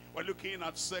deliver me. We're looking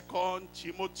at 2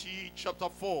 Timothy chapter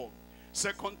 4. 2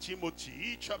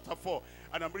 Timothy chapter 4.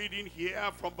 And I'm reading here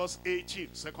from verse 18.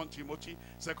 2 Timothy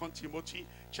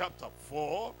chapter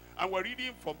 4. And we're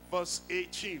reading from verse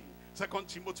 18. 2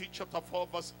 Timothy chapter 4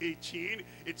 verse 18.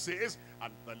 It says,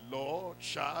 and the Lord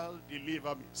shall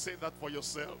deliver me. Say that for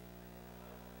yourself.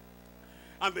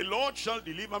 And the Lord shall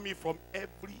deliver me from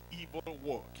every evil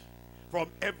work. From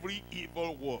every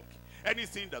evil work.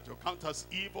 Anything that you count as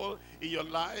evil in your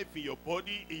life, in your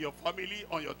body, in your family,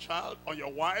 on your child, on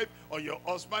your wife, on your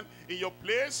husband, in your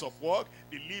place of work,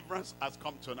 deliverance has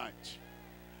come tonight.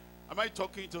 Am I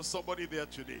talking to somebody there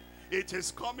today? It is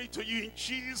coming to you in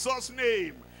Jesus'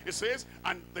 name. It says,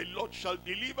 and the Lord shall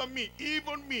deliver me,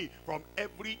 even me, from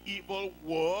every evil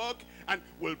work, and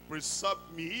will preserve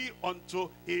me unto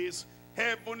his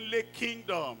heavenly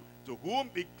kingdom, to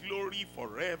whom be glory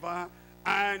forever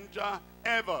and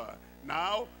ever.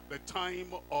 Now the time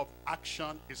of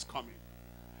action is coming.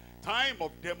 Time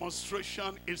of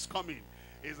demonstration is coming.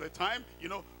 Is the time, you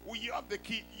know, we have the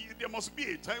key. There must be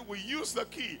a time we use the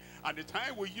key. And the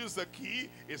time we use the key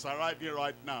is arriving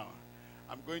right now.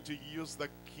 I'm going to use the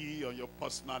key on your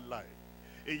personal life,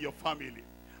 in your family,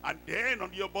 and then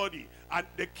on your body. And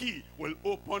the key will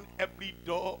open every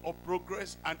door of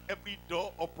progress, and every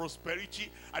door of prosperity,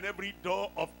 and every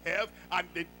door of health, and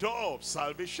the door of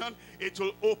salvation. It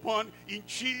will open in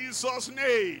Jesus'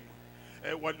 name.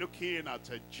 We're looking at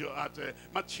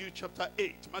Matthew chapter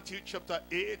 8. Matthew chapter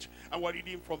 8, and we're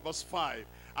reading from verse 5.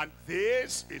 And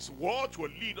this is what will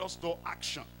lead us to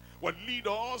action. Will lead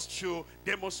us to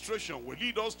demonstration, will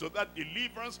lead us to that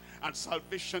deliverance and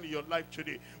salvation in your life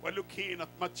today. We're looking at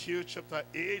Matthew chapter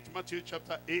 8,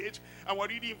 and we're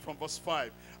reading from verse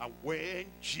 5. And when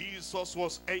Jesus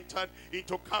was entered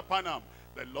into Capernaum,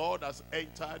 the Lord has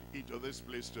entered into this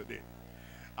place today.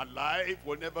 And life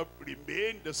will never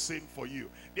remain the same for you.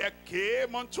 There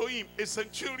came unto him a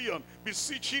centurion,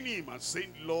 beseeching him and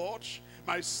saying, Lord,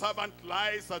 my servant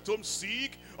lies at home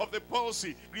sick of the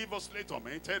palsy, grievously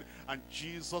tormented. And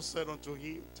Jesus said unto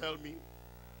him, tell me.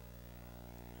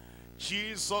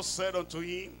 Jesus said unto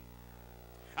him,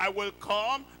 I will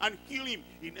come and heal him.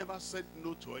 He never said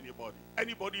no to anybody.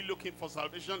 Anybody looking for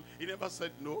salvation, he never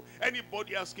said no.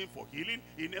 Anybody asking for healing,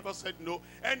 he never said no.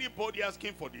 Anybody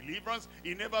asking for deliverance,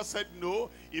 he never said no.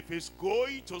 If he's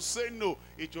going to say no,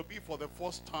 it will be for the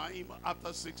first time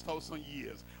after 6,000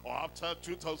 years or after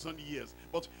 2,000 years.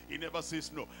 But he never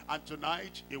says no. And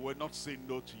tonight, he will not say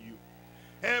no to you.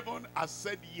 Heaven has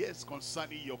said yes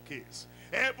concerning your case.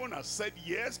 Heaven has said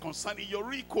yes concerning your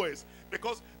request,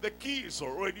 because the key is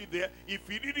already there. If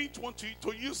he didn't want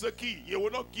to use the key, he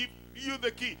will not give you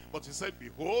the key. But he said,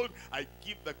 behold, I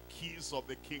give the keys of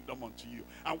the kingdom unto you.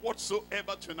 And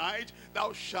whatsoever tonight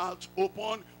thou shalt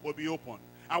open will be open.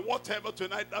 And whatever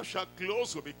tonight thou shalt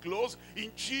close will be closed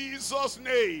in Jesus'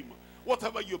 name.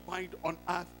 Whatever you bind on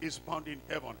earth is bound in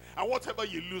heaven. And whatever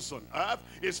you loose on earth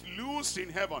is loosed in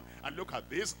heaven. And look at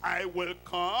this. I will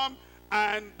come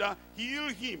and heal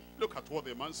him. Look at what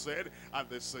the man said. And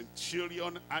the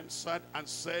centurion answered and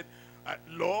said,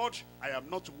 Lord, I am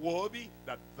not worthy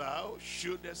that thou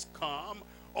shouldest come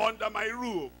under my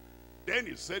roof. Then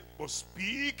he said, but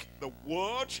speak the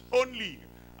word only,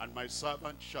 and my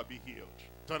servant shall be healed.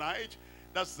 Tonight,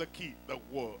 that's the key, the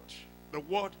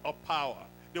word of power.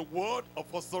 The word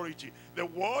of authority, the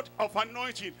word of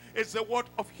anointing. It's the word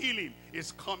of healing.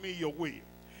 It's coming your way.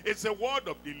 It's the word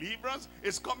of deliverance.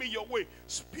 It's coming your way.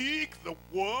 Speak the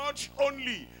word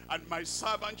only, and my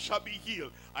servant shall be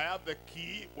healed. I have the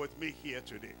key with me here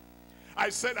today. I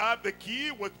said I have the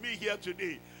key with me here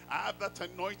today. I have that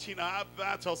anointing. I have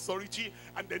that authority.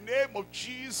 And the name of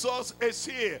Jesus is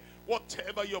here.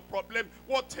 Whatever your problem,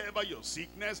 whatever your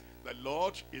sickness, the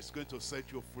Lord is going to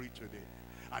set you free today.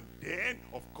 And then,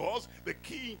 of course, the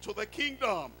key into the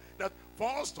kingdom. That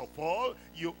first of all,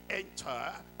 you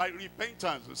enter by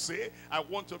repentance. You say, I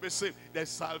want to be saved. There's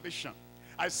salvation.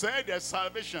 I said there's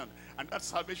salvation. And that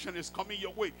salvation is coming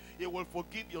your way. He will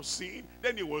forgive your sin.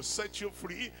 Then he will set you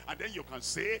free. And then you can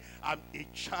say, I'm a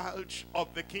child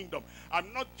of the kingdom.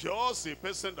 I'm not just a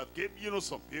person that came, you know,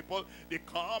 some people, they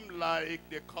come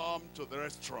to the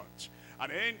restaurant.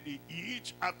 And then they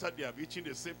eat. After they have eaten,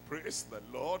 they say, praise the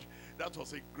Lord. That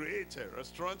was a great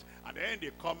restaurant. And then they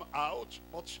come out,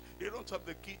 but they don't have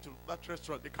the key to that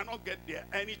restaurant. They cannot get there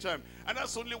anytime. And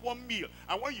that's only one meal.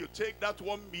 And when you take that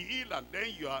one meal and then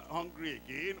you are hungry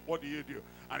again, what do?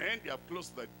 And then they have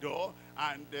closed the door,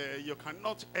 and you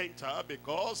cannot enter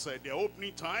because the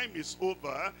opening time is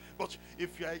over. But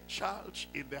if you are a child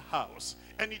in the house,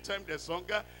 anytime there's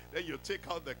hunger, then you take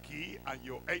out the key and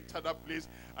you enter that place,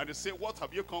 and they say, what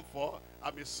have you come for?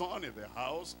 I'm a son in the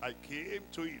house. I came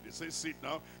to eat. They say, sit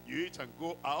down. You eat and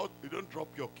go out. You don't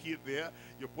drop your key there.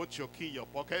 You put your key in your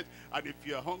pocket. And if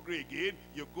you're hungry again,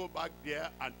 you go back there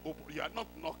and open. You are not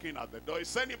knocking at the door.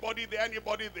 Is anybody there?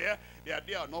 Anybody there?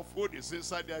 There are no food. It's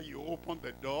inside there. You open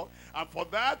the door. And for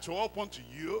that to open to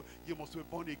you, you must be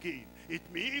born again. It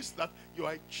means that you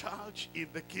are a child in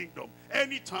the kingdom.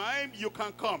 Anytime you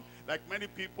can come. Like many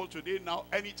people today now,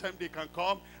 anytime they can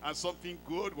come and something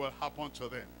good will happen to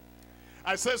them.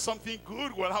 I said something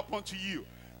good will happen to you.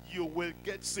 You will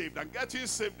get saved. And getting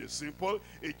saved is simple.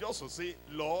 It's just to say,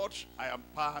 Lord, I am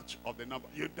part of the number.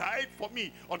 You died for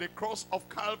me on the cross of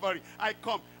Calvary. I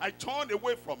come. I turn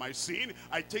away from my sin.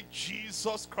 I take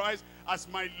Jesus Christ as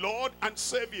my Lord and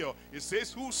Savior. It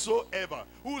says, whosoever.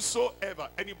 Whosoever.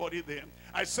 Anybody there?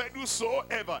 I said,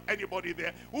 whosoever. Anybody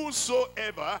there?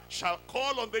 Whosoever shall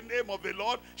call on the name of the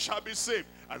Lord shall be saved.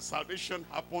 And salvation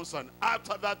happens. And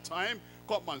after that time,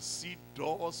 come and see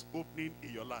doors opening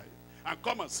in your life. And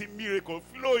come and see miracle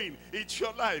flowing into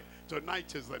your life.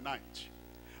 Tonight is the night.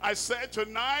 I said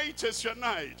tonight is your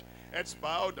night. Heads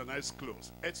bowed and eyes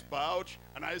closed. Heads bowed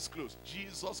and eyes closed.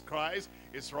 Jesus Christ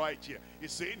is right here.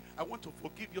 He's saying, I want to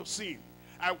forgive your sin.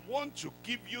 I want to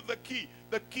give you the key.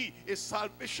 The key is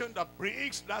salvation that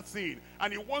brings that thing.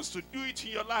 And he wants to do it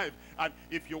in your life. And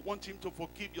if you want him to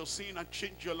forgive your sin and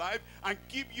change your life and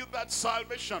give you that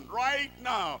salvation right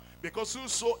now, because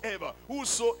whosoever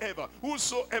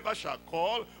shall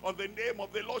call on the name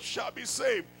of the Lord shall be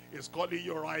saved. He's calling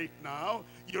you right now.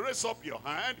 You raise up your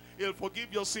hand, he'll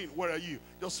forgive your sin. Where are you?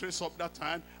 Just raise up that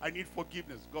hand. I need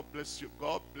forgiveness. God bless you.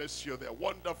 God bless you there.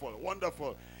 Wonderful,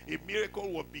 wonderful. A miracle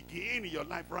will begin in your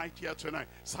life right here tonight.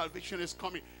 Salvation is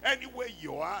coming. Anywhere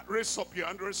you are, raise up your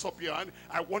hand, raise up your hand.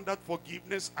 I want that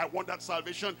forgiveness. I want that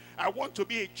salvation. I want to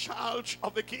be a child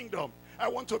of the kingdom. I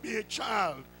want to be a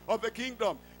child of the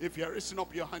kingdom. If you're raising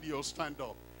up your hand, you'll stand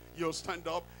up. You'll stand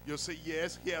up, you'll say,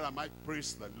 yes, here am I,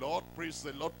 praise the Lord, praise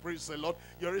the Lord, praise the Lord.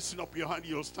 You're raising up your hand,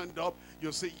 you'll stand up,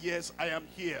 you'll say, yes, I am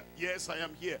here, yes, I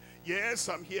am here, yes,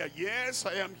 I'm here, yes,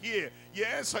 I am here,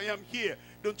 yes, I am here.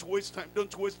 Don't waste time,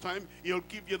 don't waste time. He'll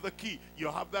give you the key. You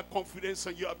have that confidence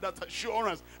and you have that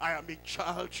assurance. I am a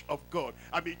child of God.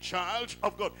 I'm a child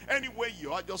of God. Anywhere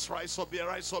you are, just rise up there,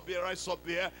 rise up there, rise up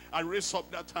there, and raise up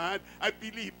that hand. I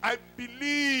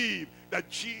believe that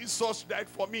Jesus died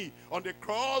for me on the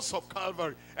cross of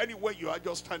Calvary. Anywhere you are,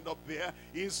 just stand up there,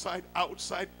 inside,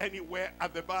 outside, anywhere,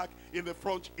 at the back, in the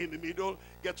front, in the middle.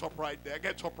 Get up right there,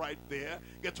 get up right there,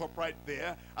 get up right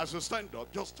there. As you stand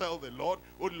up, just tell the Lord,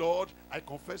 oh Lord, I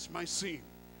confess my sin.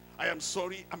 I am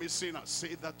sorry, I'm a sinner.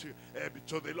 Say that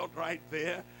to the Lord right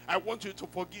there. I want you to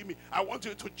forgive me. I want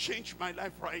you to change my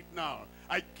life right now.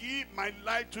 I give my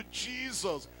life to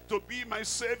Jesus to be my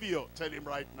Savior. Tell him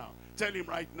right now. Tell him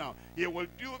right now. He will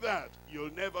do that.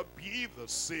 You'll never be the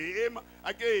same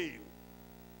again.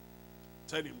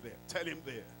 Tell him there. Tell him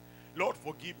there. Lord,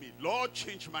 forgive me. Lord,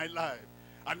 change my life.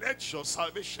 And let your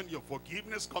salvation, your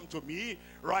forgiveness come to me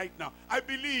right now. I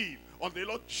believe on the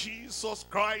Lord Jesus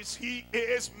Christ. He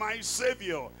is my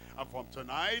Savior. And from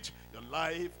tonight, your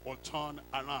life will turn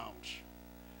around.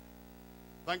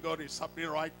 Thank God it's happening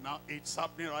right now. It's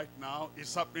happening right now.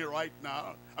 It's happening right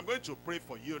now. I'm going to pray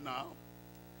for you now.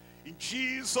 In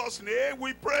Jesus' name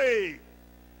we pray.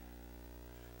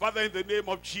 Father, in the name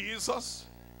of Jesus,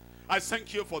 I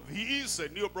thank you for these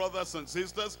new brothers and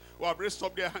sisters who have raised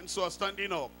up their hands, who are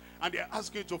standing up, and they're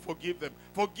asking you to forgive them.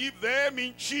 Forgive them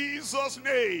in Jesus'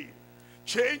 name.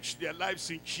 Change their lives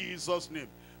in Jesus' name.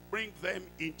 Bring them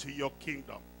into your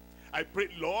kingdom. I pray,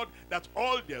 Lord, that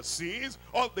all their sins,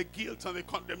 all the guilt and the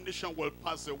condemnation will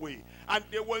pass away, and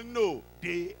they will know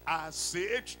they are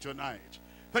saved tonight.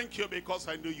 Thank you, because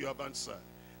I know you have answered.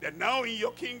 They're now in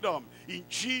your kingdom. In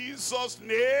Jesus'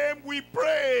 name we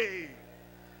pray.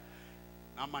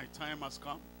 Now my time has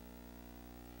come.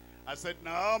 I said,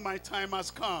 now my time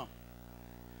has come.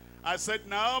 I said,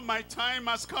 now my time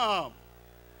has come.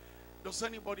 Does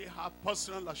anybody have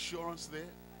personal assurance there?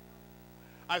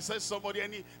 I said, somebody,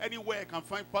 anywhere I can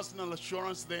find personal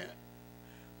assurance there.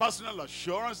 Personal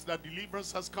assurance that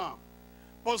deliverance has come.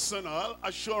 Personal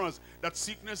assurance that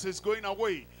sickness is going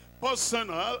away.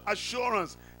 Personal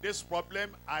assurance This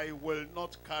problem, I will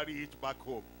not carry it back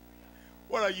home.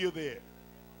 What are you there?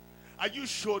 Are you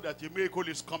sure that a miracle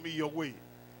is coming your way?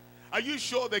 Are you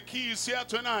sure the key is here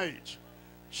tonight?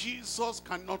 Jesus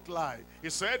cannot lie. He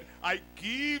said, I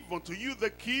give unto you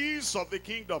the keys of the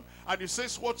kingdom. And he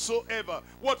says, whatsoever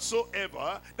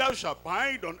thou shalt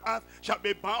bind on earth shall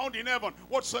be bound in heaven.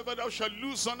 Whatsoever thou shalt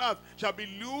loose on earth shall be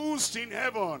loosed in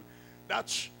heaven.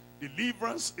 That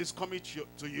deliverance is coming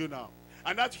to you now.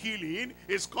 And that healing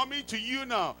is coming to you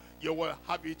now. You will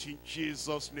have it in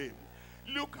Jesus' name.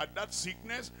 Look at that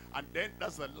sickness, and then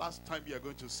that's the last time you're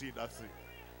going to see that thing.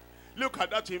 Look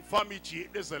at that infirmity.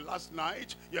 This is the last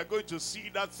night you're going to see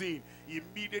that thing.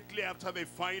 Immediately after the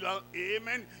final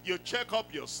amen, you check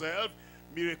up yourself.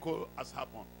 Miracle has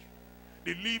happened.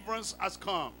 Deliverance has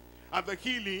come. And the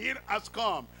healing has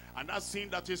come. And that thing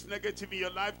that is negative in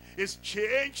your life is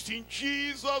changed in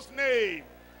Jesus' name.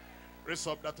 Raise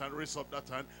up that hand, raise up that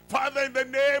hand. Father, in the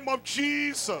name of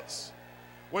Jesus,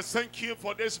 we thank you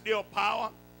for this day of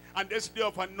power, and this day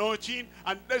of anointing,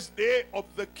 and this day of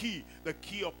the key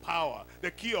of power, the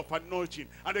key of anointing,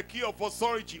 and the key of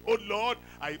authority. Oh Lord,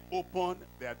 I open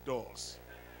their doors.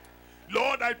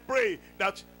 Lord, I pray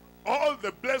that all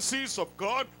the blessings of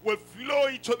God will flow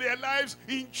into their lives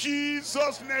in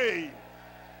Jesus' name.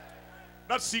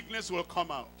 That sickness will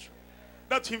come out.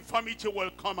 That infirmity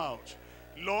will come out.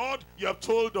 Lord, you have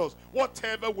told us,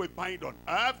 whatever we bind on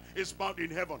earth is bound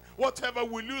in heaven. Whatever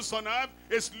we loose on earth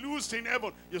is loosed in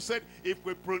heaven. You said, if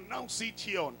we pronounce it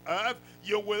here on earth,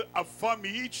 you will affirm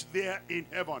it there in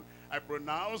heaven. I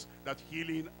pronounce that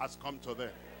healing has come to them.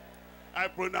 I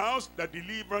pronounce that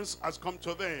deliverance has come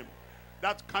to them.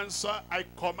 That cancer, I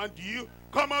command you,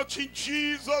 come out in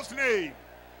Jesus' name.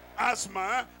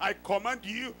 Asthma, I command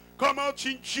you, come out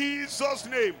in Jesus'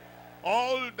 name.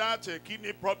 All that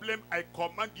kidney problem, I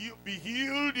command you, be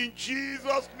healed in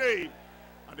Jesus' name.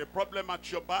 And the problem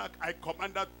at your back, I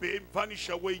command that pain vanish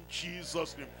away in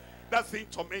Jesus' name. That thing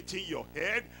tormenting your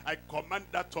head, I command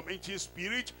that tormenting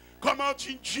spirit, come out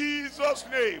in Jesus'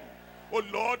 name. Oh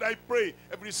Lord, I pray,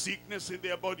 every sickness in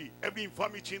their body, every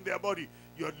infirmity in their body,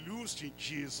 you are loosed in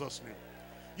Jesus' name.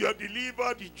 You are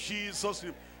delivered in Jesus'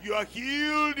 name. You are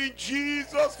healed in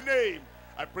Jesus' name.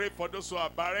 I pray for those who are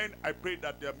barren. I pray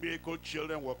that their miracle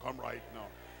children will come right now.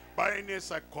 Barrenness,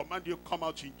 I command you, come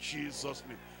out in Jesus'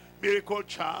 name. Miracle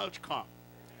child, come.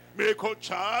 Miracle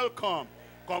child, come.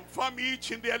 Confirm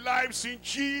each in their lives in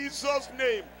Jesus'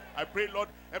 name. I pray, Lord,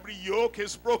 every yoke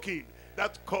is broken.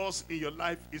 That cause in your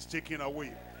life is taken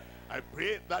away. I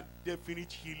pray that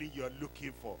definite healing you are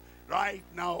looking for right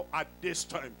now at this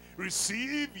time.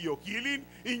 Receive your healing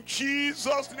in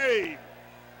Jesus' name.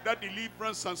 That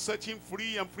deliverance and setting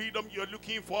free and freedom you're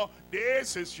looking for,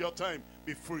 this is your time.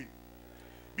 Be free.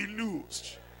 Be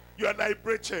loosed. You are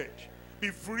liberated. Be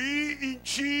free in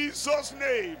Jesus'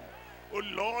 name. Oh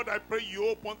Lord, I pray you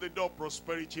open the door of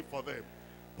prosperity for them.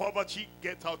 Poverty,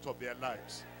 get out of their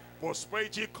lives.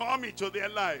 Prosperity, come into their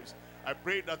lives. I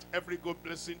pray that every good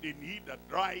blessing they need, that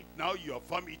right now you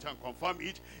affirm it and confirm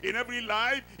it in every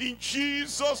life in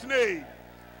Jesus' name.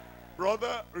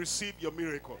 Brother, receive your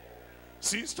miracle.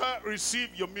 Sister, receive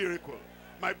your miracle.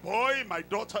 My boy, my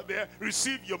daughter there,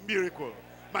 receive your miracle.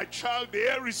 My child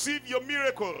there, receive your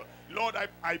miracle. Lord,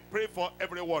 I pray for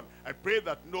everyone. I pray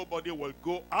that nobody will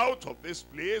go out of this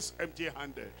place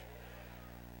empty-handed.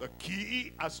 The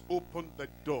key has opened the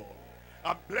door.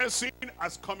 A blessing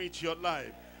has come into your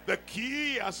life. The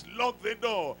key has locked the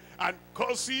door, and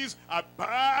curses are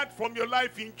barred from your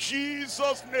life in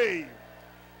Jesus' name.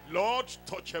 Lord,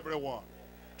 touch everyone.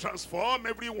 Transform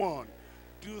everyone.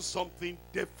 Do something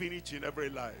definite in every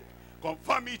life.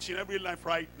 Confirm it in every life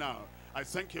right now. I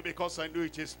thank you because I know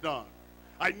it is done.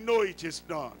 I know it is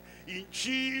done. In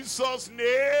Jesus'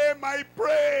 name I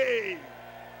pray.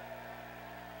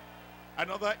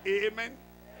 Another amen.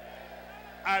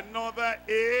 Another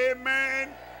amen.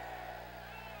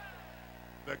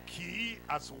 The key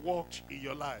has walked in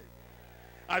your life.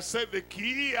 I said the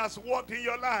key has walked in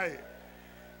your life.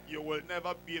 You will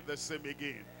never be the same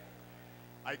again.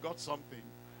 I got something.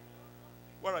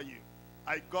 Where are you?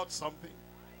 I got something.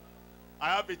 I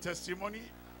have a testimony.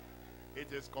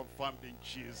 It is confirmed in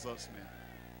Jesus' name.